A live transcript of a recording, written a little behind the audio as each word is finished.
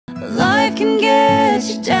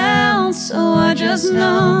gets you down, so I just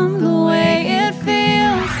numb the way it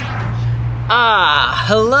feels. Ah,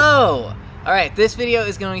 hello! Alright, this video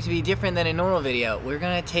is going to be different than a normal video. We're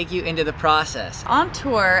gonna take you into the process. On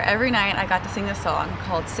tour, every night I got to sing this song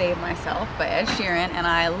called Save Myself by Ed Sheeran, and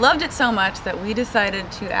I loved it so much that we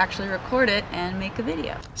decided to actually record it and make a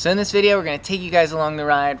video. So in this video, we're gonna take you guys along the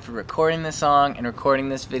ride for recording this song and recording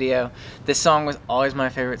this video. This song was always my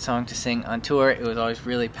favorite song to sing on tour. It was always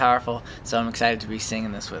really powerful, so I'm excited to be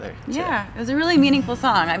singing this with her today. Yeah, it was a really meaningful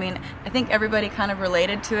song. I mean, I think everybody kind of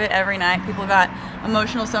related to it every night. People got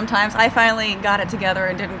emotional sometimes. I finally got it together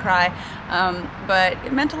and didn't cry, but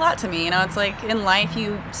it meant a lot to me. You know, it's like in life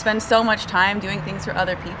you spend so much time doing things for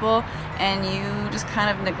other people and you just kind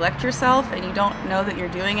of neglect yourself and you don't know that you're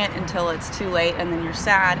doing it until it's too late and then you're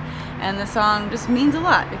sad. And the song just means a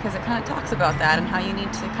lot because it kind of talks about that and how you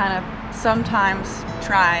need to kind of sometimes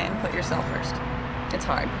try and put yourself first. It's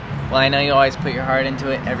hard. Well, I know you always put your heart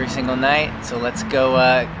into it every single night, so let's go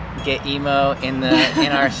get emo in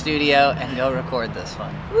our studio and go record this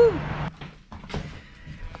one. Woo.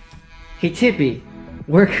 Hey Tippy,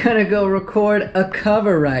 we're gonna go record a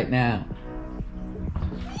cover right now.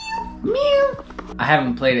 Meow. I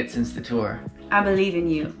haven't played it since the tour. I believe in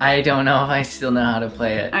you. I don't know if I still know how to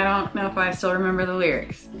play it. I don't know if I still remember the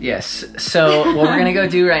lyrics. Yes, so what we're gonna go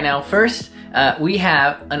do right now, first, we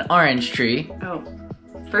have an orange tree. Oh,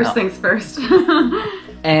 first things first.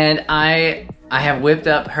 And I have whipped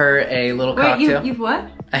up her a little cocktail. Wait, you've what?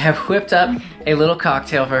 I have whipped up a little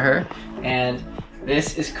cocktail for her, and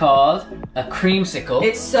this is called a creamsicle.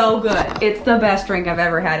 It's so good. It's the best drink I've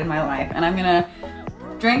ever had in my life. And I'm gonna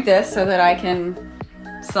drink this so that I can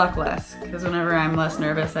suck less. Because whenever I'm less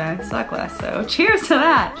nervous, I suck less. So cheers to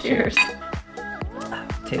that. Cheers.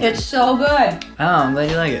 It's so good. Oh, I'm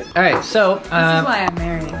glad you like it. All right, so. This is why I'm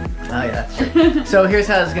married. Oh yeah, that's true. So here's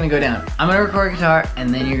how this is gonna go down. I'm gonna record guitar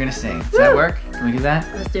and then you're gonna sing. Does that work? Can we do that?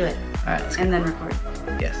 Let's do it. All right, let's go. And then record.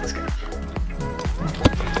 Yes, let's go.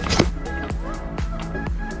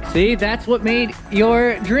 See, that's what made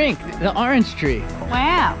your drink, the orange tree.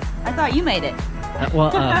 Wow, I thought you made it.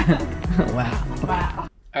 Wow. Wow.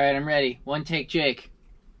 All right, I'm ready. One take, Jake.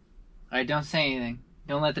 All right, don't say anything.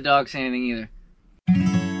 Don't let the dog say anything either.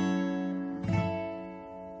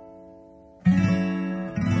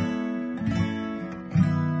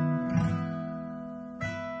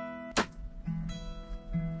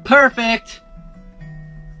 Perfect! Do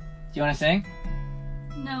you want to sing?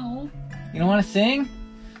 No. You don't want to sing?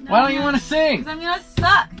 No, Why don't you want to sing? Because I'm gonna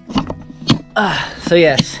suck. So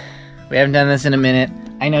yes, we haven't done this in a minute.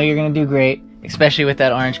 I know you're gonna do great, especially with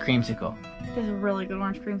that orange creamsicle. There's a really good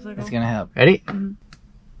orange creamsicle. It's gonna help. Ready? Mm-hmm.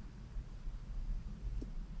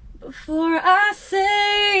 Before I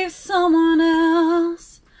save someone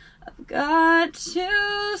else, I've got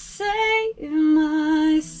to save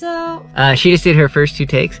myself. She just did her first 2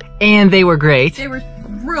 takes, and they were great. They were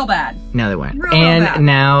real bad. No, they weren't. Real and bad.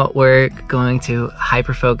 now we're going to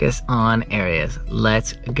hyper focus on areas.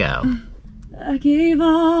 Let's go. I gave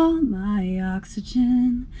all my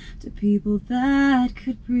oxygen to people that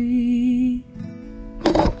could breathe.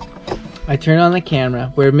 I turn on the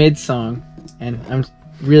camera. We're mid-song, and I'm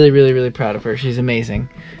really, really, really proud of her. She's amazing.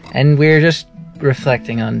 And we're just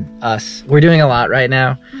reflecting on us. We're doing a lot right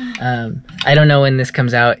now. I don't know when this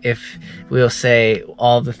comes out if we'll say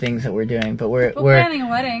all the things that we're doing, but we're planning a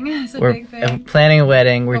wedding. It's a big thing. Planning a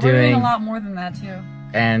wedding. We're doing a lot more than that too.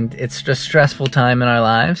 And it's just a stressful time in our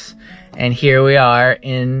lives. And here we are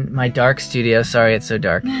in my dark studio. Sorry, it's so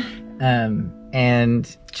dark.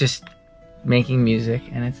 And just making music,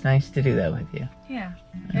 and it's nice to do that with you. Yeah,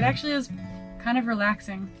 it actually is kind of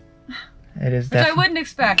relaxing. It is. Which I wouldn't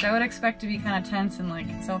expect. I would expect to be kind of tense and like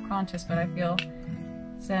self-conscious, but I feel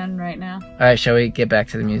zen right now. All right, shall we get back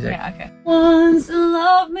to the music? Yeah, okay. Ones that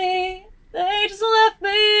love me, they just left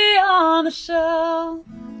me on the shelf.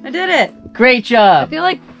 I did it. Great job. I feel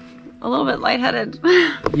like a little bit lightheaded.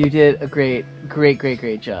 You did a great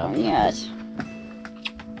job. Yes.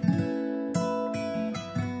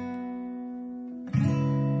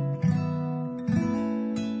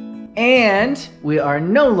 And we are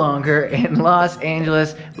no longer in Los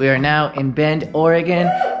Angeles. We are now in Bend, Oregon.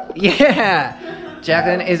 Yeah!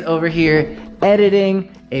 Jacqueline is over here editing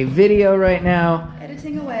a video right now.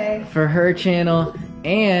 Editing away. For her channel.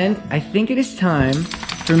 And I think it is time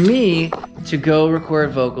for me to go record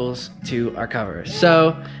vocals to our covers.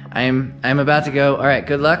 So I'm about to go. All right,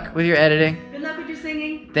 good luck with your editing. Good luck with your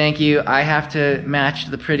singing. Thank you. I have to match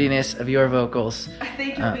the prettiness of your vocals. I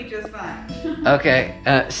think you'll be just fine. Okay,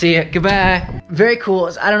 see ya. Goodbye. very cool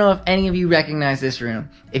is I don't know if any of you recognize this room.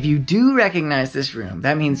 If you do recognize this room,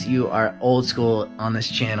 that means you are old school on this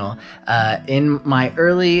channel. In my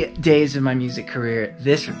early days of my music career,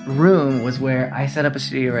 this room was where I set up a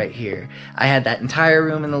studio right here. I had that entire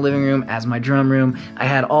room in the living room as my drum room. I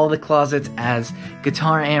had all the closets as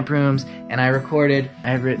guitar amp rooms, and I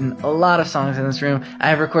have written a lot of songs in this room. I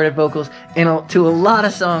have recorded vocals to a lot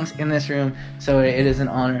of songs in this room, so it is an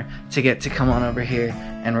honor to get to come on over here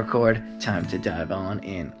and record. Time to dive on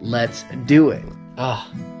in. Let's do it. Oh,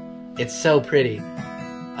 it's so pretty.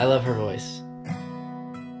 I love her voice.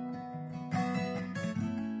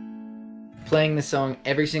 Playing this song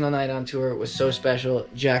every single night on tour was so special.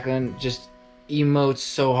 Jacqueline just emotes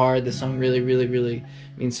so hard. The song really, really, really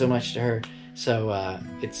means so much to her. So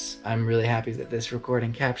I'm really happy that this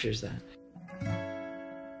recording captures that.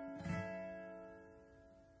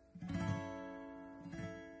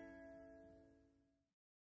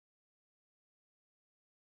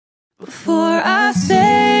 Before I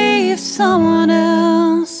save someone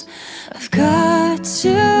else, I've got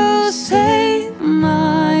to save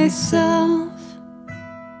myself.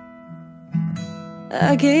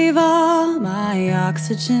 I gave all my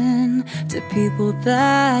oxygen to people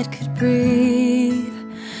that could breathe.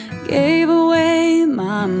 Gave away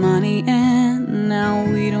my money and now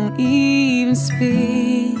we don't even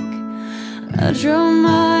speak. I drove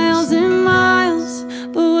miles and miles,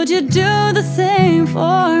 but would you do the same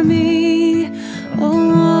for me?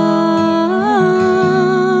 Oh,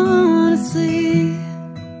 honestly,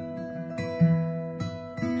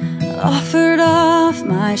 offered off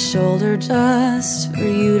my shoulder just for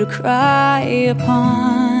you to cry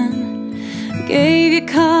upon. Gave you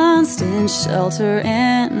constant shelter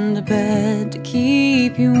and a bed to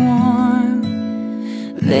keep you warm.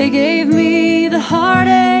 They gave me the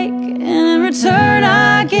heartache, and in return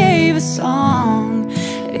I gave a song.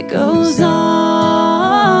 It goes on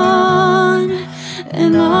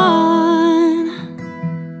and on.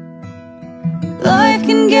 Life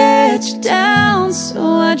can get you down, so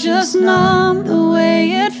I just numb the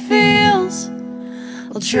way it feels.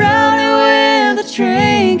 I'll drown it with a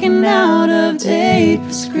drink and out-of-date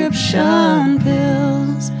prescription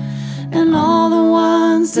pills. And all the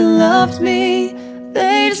ones that loved me,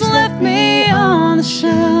 they just left me on the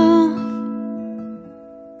shelf.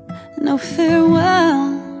 No farewell.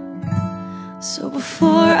 So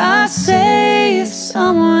before I save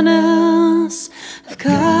someone else, I've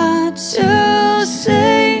got to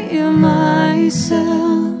save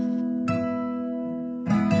myself.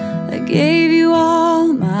 I gave you all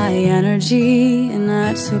my energy and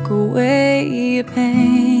I took away your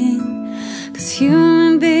pain. 'Cause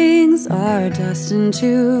human beings are destined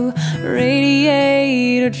to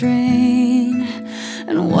radiate or drain.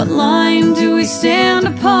 And what line do we stand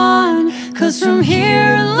upon? 'Cause from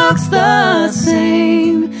here it looks the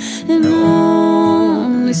same, and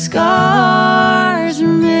only scars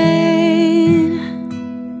remain.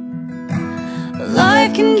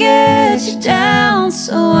 Life can get you down,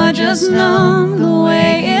 so I just numb the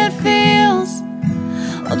way it feels.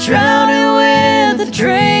 I'll drown it with a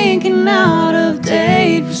drink and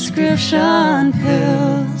out-of-date prescription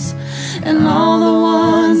pills. And all the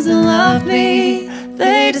ones that loved me,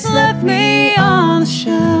 they just left me on the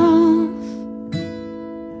shelf.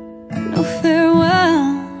 No farewell.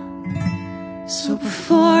 So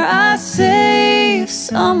before I save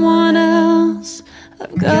someone else,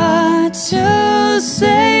 I've got to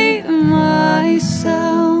save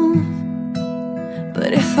myself.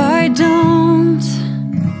 But if I don't,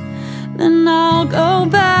 then I'll go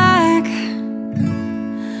back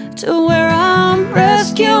to where I'm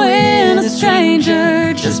rescuing a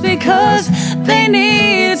stranger just because they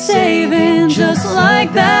need saving, just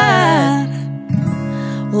like that.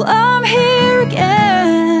 Well, I'm here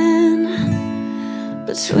again,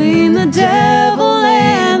 between the devil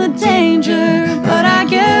and the danger. But I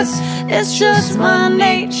guess it's just my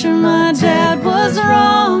nature. My dad was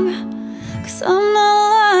wrong, 'cause I'm not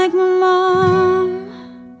like my mom.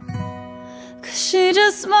 'Cause she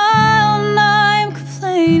just smiled and I'm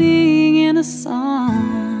complaining in a song.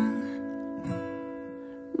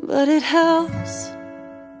 But it helps.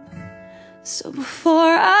 So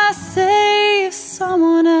before I save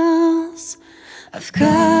someone else, I've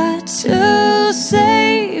got to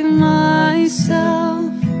save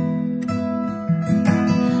myself.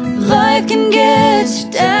 Life can get you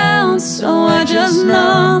down, so I just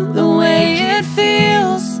numb the way it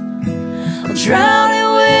feels. I'll drown it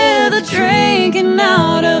with a drink and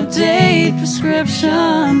out-of-date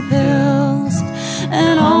prescription pills.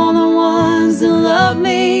 And all the ones that love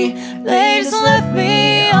me, they just left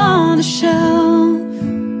me on the shelf.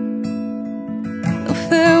 No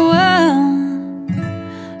farewell.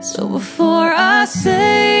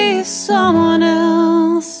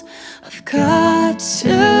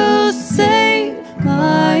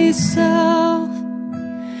 myself.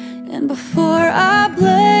 And before I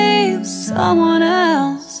blame someone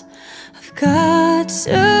else, I've got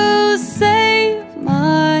to save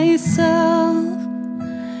myself.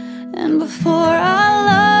 And before I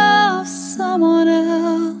love someone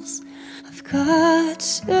else, I've got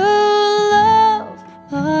to love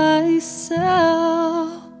myself.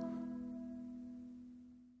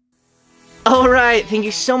 Alright, thank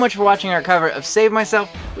you so much for watching our cover of Save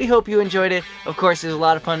Myself. We hope you enjoyed it. Of course, it was a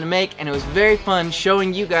lot of fun to make, and it was very fun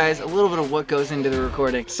showing you guys a little bit of what goes into the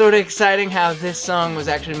recording. Sort of exciting how this song was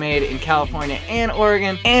actually made in California and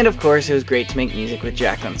Oregon, and of course, it was great to make music with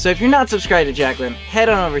Jacqueline. So if you're not subscribed to Jacqueline, head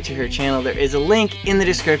on over to her channel. There is a link in the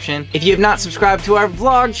description. If you have not subscribed to our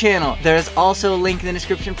vlog channel, there is also a link in the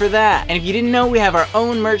description for that. And if you didn't know, we have our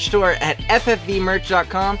own merch store at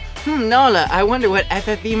ffvmerch.com. Nola, I wonder what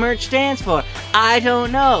FFV merch stands for. I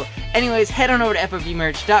don't know. Anyways, head on over to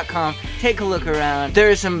ffvmerch.com, take a look around.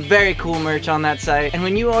 There is some very cool merch on that site. And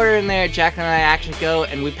when you order in there, Jacqueline and I actually go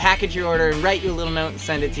and we package your order and write you a little note and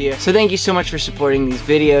send it to you. So thank you so much for supporting these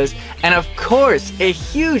videos. And of course, a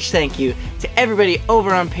huge thank you to everybody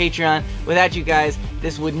over on Patreon. Without you guys,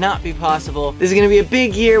 this would not be possible. This is gonna be a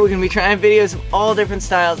big year. We're gonna be trying videos of all different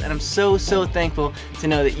styles, and I'm so thankful to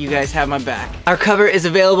know that you guys have my back. Our cover is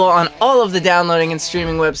available on all of the downloading and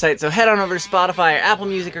streaming websites, so head on over to Spotify or Apple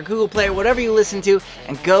Music or Google Play or whatever you listen to,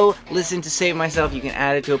 and go listen to Save Myself. You can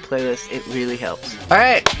add it to a playlist. It really helps.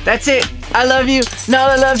 Alright, that's it. I love you.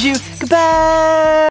 Nala loves you. Goodbye!